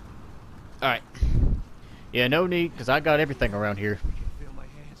got it. Alright. Yeah, no need, because I got everything around here. I can feel my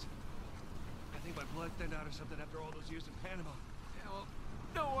hands. I think my blood thinned out or something after all those years in Panama. Yeah, well,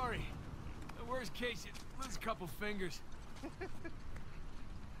 don't worry. The worst case, you lose a couple fingers. I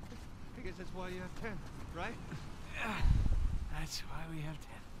guess that's why you have 10, right? That's why we have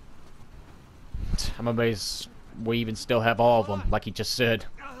 10. I'm amazed we even still have all of them, like he just said.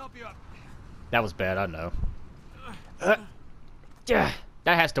 I'll help you up. That was bad, I know. Yeah,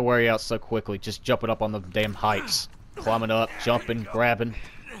 that has to wear you out so quickly, just jumping up on the damn heights. Climbing up, jumping, grabbing,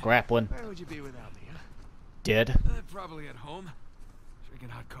 grappling. Where would you be without me, huh? Dead. Probably at home. Drinking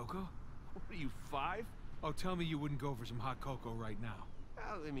hot cocoa. What are you, 5? Oh, tell me you wouldn't go for some hot cocoa right now.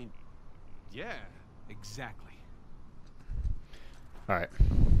 Well, I mean, yeah. Exactly. Alright.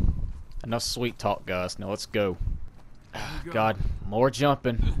 Enough sweet talk, guys. Now let's go. go. God, more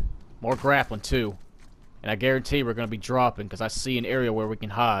jumping. More grappling, too. And I guarantee we're going to be dropping, because I see an area where we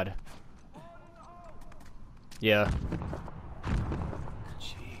can hide. Yeah.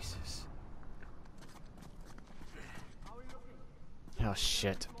 Jesus. Oh,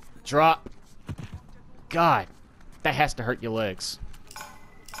 shit. Drop. God. That has to hurt your legs.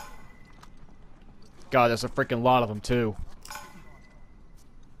 God, there's a freaking lot of them, too.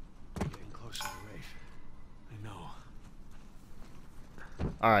 Getting closer to Rafe. I know.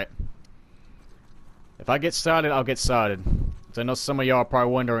 Alright. If I get sighted, I'll get sighted. Because I know some of y'all are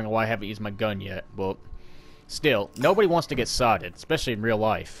probably wondering why I haven't used my gun yet. Well, still, nobody wants to get sighted, especially in real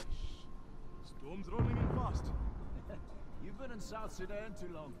life. Storm's rolling in fast. You've been in South Sudan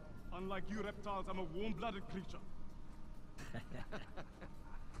too long. Unlike you reptiles, I'm a warm-blooded creature.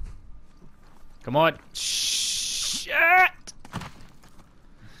 Come on. Shit!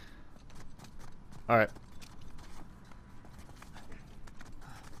 Alright.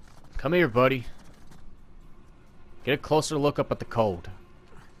 Come here, buddy. Get a closer look up at the cold.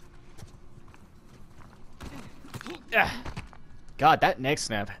 God, that neck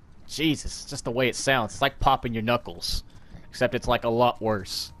snap. Jesus, just the way it sounds. It's like popping your knuckles. Except it's like a lot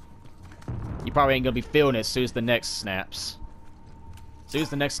worse. You probably ain't gonna be feeling it as soon as the neck snaps. As soon as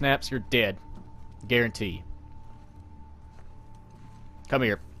the neck snaps, you're dead. Guarantee. Come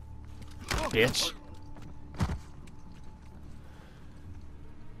here, bitch.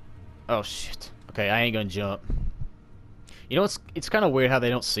 Oh shit. Okay, I ain't gonna jump. You know, it's kind of weird how they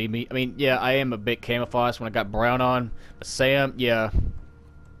don't see me. I mean, yeah, I am a bit camouflaged when I got brown on. But Sam, yeah,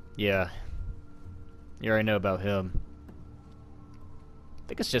 Yeah. You already know about him. I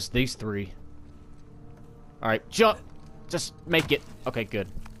think it's just these three. Alright, jump! Just make it. Okay, good.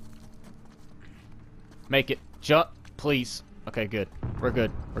 Make it. Jump, please. Okay, good. We're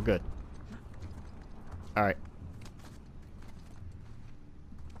good. We're good. Alright.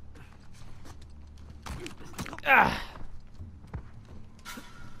 Ah!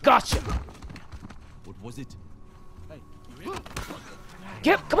 Gotcha! What was it? Hey, you in?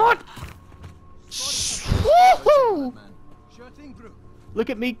 Yep, come on! Woohoo! Man. Sure thing, bro.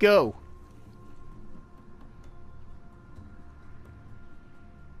 Look at me go.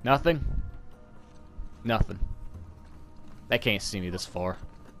 Nothing? Nothing. They can't see me this far.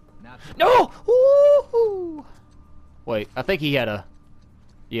 No! Woohoo! Wait, I think he had a...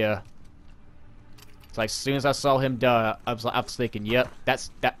 Yeah. It's like as soon as I saw him die, I was thinking, yep,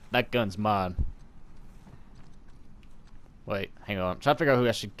 that gun's mine. Wait, hang on. I'm trying to figure out who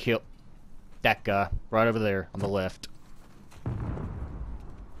I should kill. That guy, right over there on the left.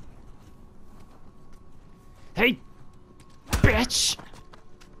 Hey, bitch!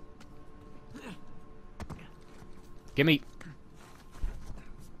 Give me.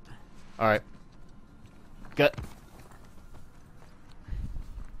 All right. Gut.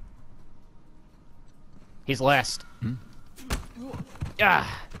 He's last.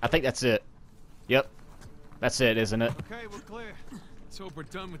 Ah, I think that's it. Yep. That's it, isn't it? Okay, we're clear. Let's hope we're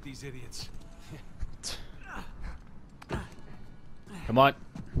done with these idiots. Come on.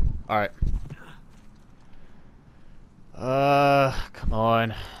 Alright. Come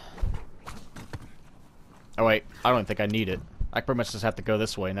on. Oh wait, I don't even think I need it. I pretty much just have to go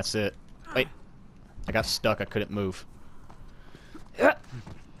this way and that's it. Wait. I got stuck, I couldn't move. Hey,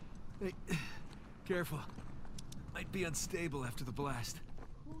 careful. Might be unstable after the blast.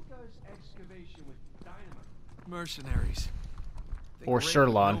 Who does excavation with dynamite? Mercenaries. Think Or Ray would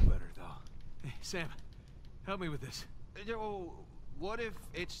Sherlon. know better, though. Hey, Sam, help me with this. Yo, what if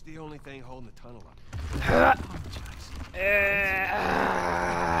it's the only thing holding the tunnel up?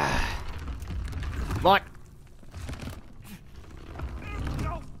 Come on.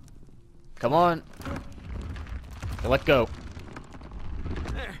 Come on. Let go.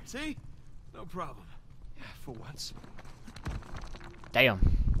 There, see? No problem. Yeah, for once. Damn.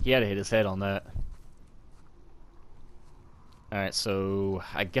 He had to hit his head on that. Alright, so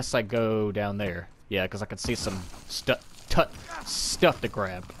I guess I go down there. Yeah, because I can see some stuff to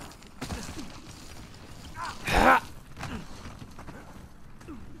grab.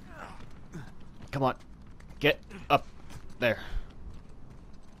 Come on. Get up there.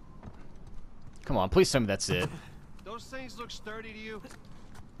 Come on, please tell me that's it. Those things look sturdy to you?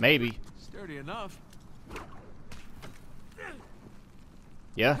 Maybe. Sturdy enough.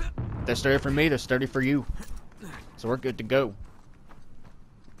 Yeah. They're sturdy for me, they're sturdy for you. So we're good to go.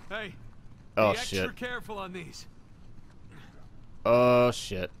 Hey, Oh be extra shit. careful on these. Oh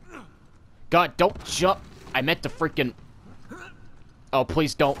shit. God, don't jump. I meant to freaking... Oh,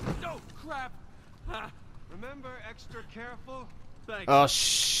 please don't. Oh, crap! Remember, extra careful? Thanks. Oh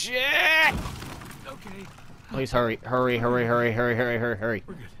shit! Okay, Please hurry, hurry, hurry, hurry, hurry, hurry, hurry, hurry.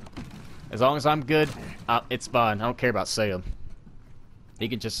 we're good. As long as I'm good, it's fine. I don't care about Sam. He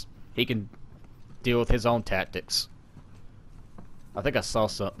can deal with his own tactics. I think I saw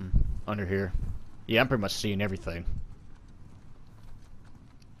something under here. Yeah, I'm pretty much seeing everything.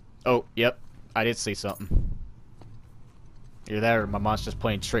 Oh, yep. I did see something. Either that or my mom's just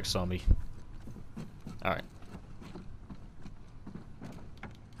playing tricks on me. Alright.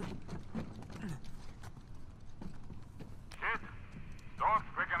 Kid, dog's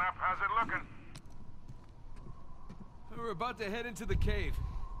picking up. How's it looking? We're about to head into the cave.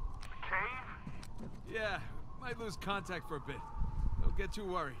 The cave? Yeah, might lose contact for a bit. Don't get too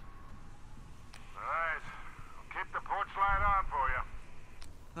worried. All right. I'll keep the porch light on for you.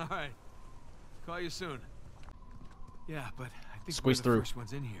 All right. Call you soon. Yeah, but I think Squeeze we're the through. first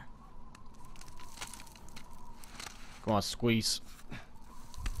ones in here. Come on, squeeze.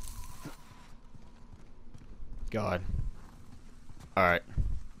 God. Alright.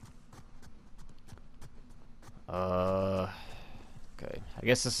 Okay. I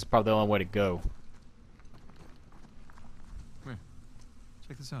guess this is probably the only way to go. Come here.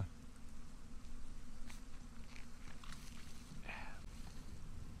 Check this out. A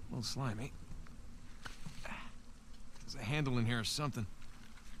little slimy. There's a handle in here or something.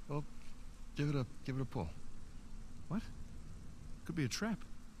 Well, give it a pull. What? Could be a trap.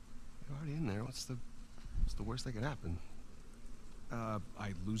 You're already in there. What's the worst that could happen? I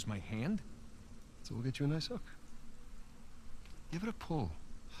lose my hand? So we'll get you a nice hook. Give it a pull.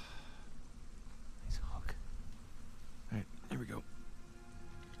 Nice hook. All right, here we go.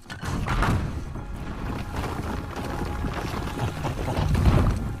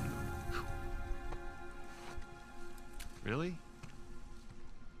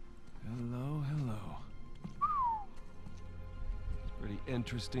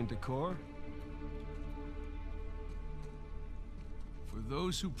 interesting decor. For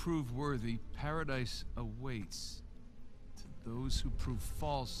those who prove worthy, paradise awaits. To those who prove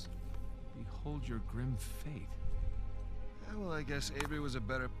false, behold your grim fate. Yeah, well, I guess Avery was a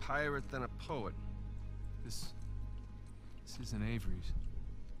better pirate than a poet. This isn't Avery's.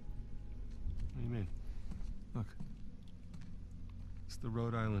 What do you mean? Look, It's the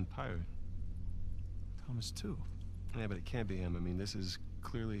Rhode Island pirate. Thomas too. Yeah, but it can't be him. I mean, this is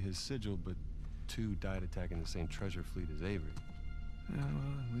clearly his sigil, but 2 died attacking the same treasure fleet as Avery. Yeah,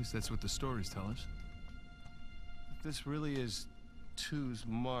 well, at least that's what the stories tell us. If this really is 2's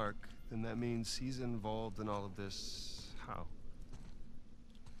mark, then that means he's involved in all of this. How?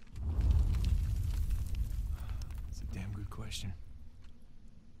 It's a damn good question.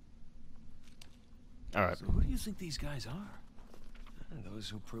 All right. So who do you think these guys are? Those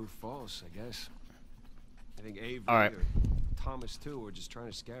who prove false, I guess. I think Avery All right. or Thomas too were just trying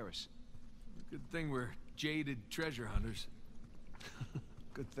to scare us. Good thing we're jaded treasure hunters.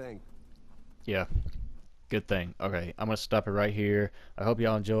 Good thing. Yeah. Good thing. Okay, I'm gonna stop it right here. I hope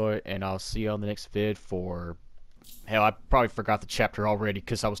y'all enjoy, and I'll see you on the next vid for... Hell, I probably forgot the chapter already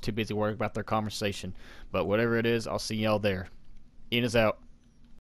because I was too busy worrying about their conversation. But whatever it is, I'll see y'all there. Ian is out.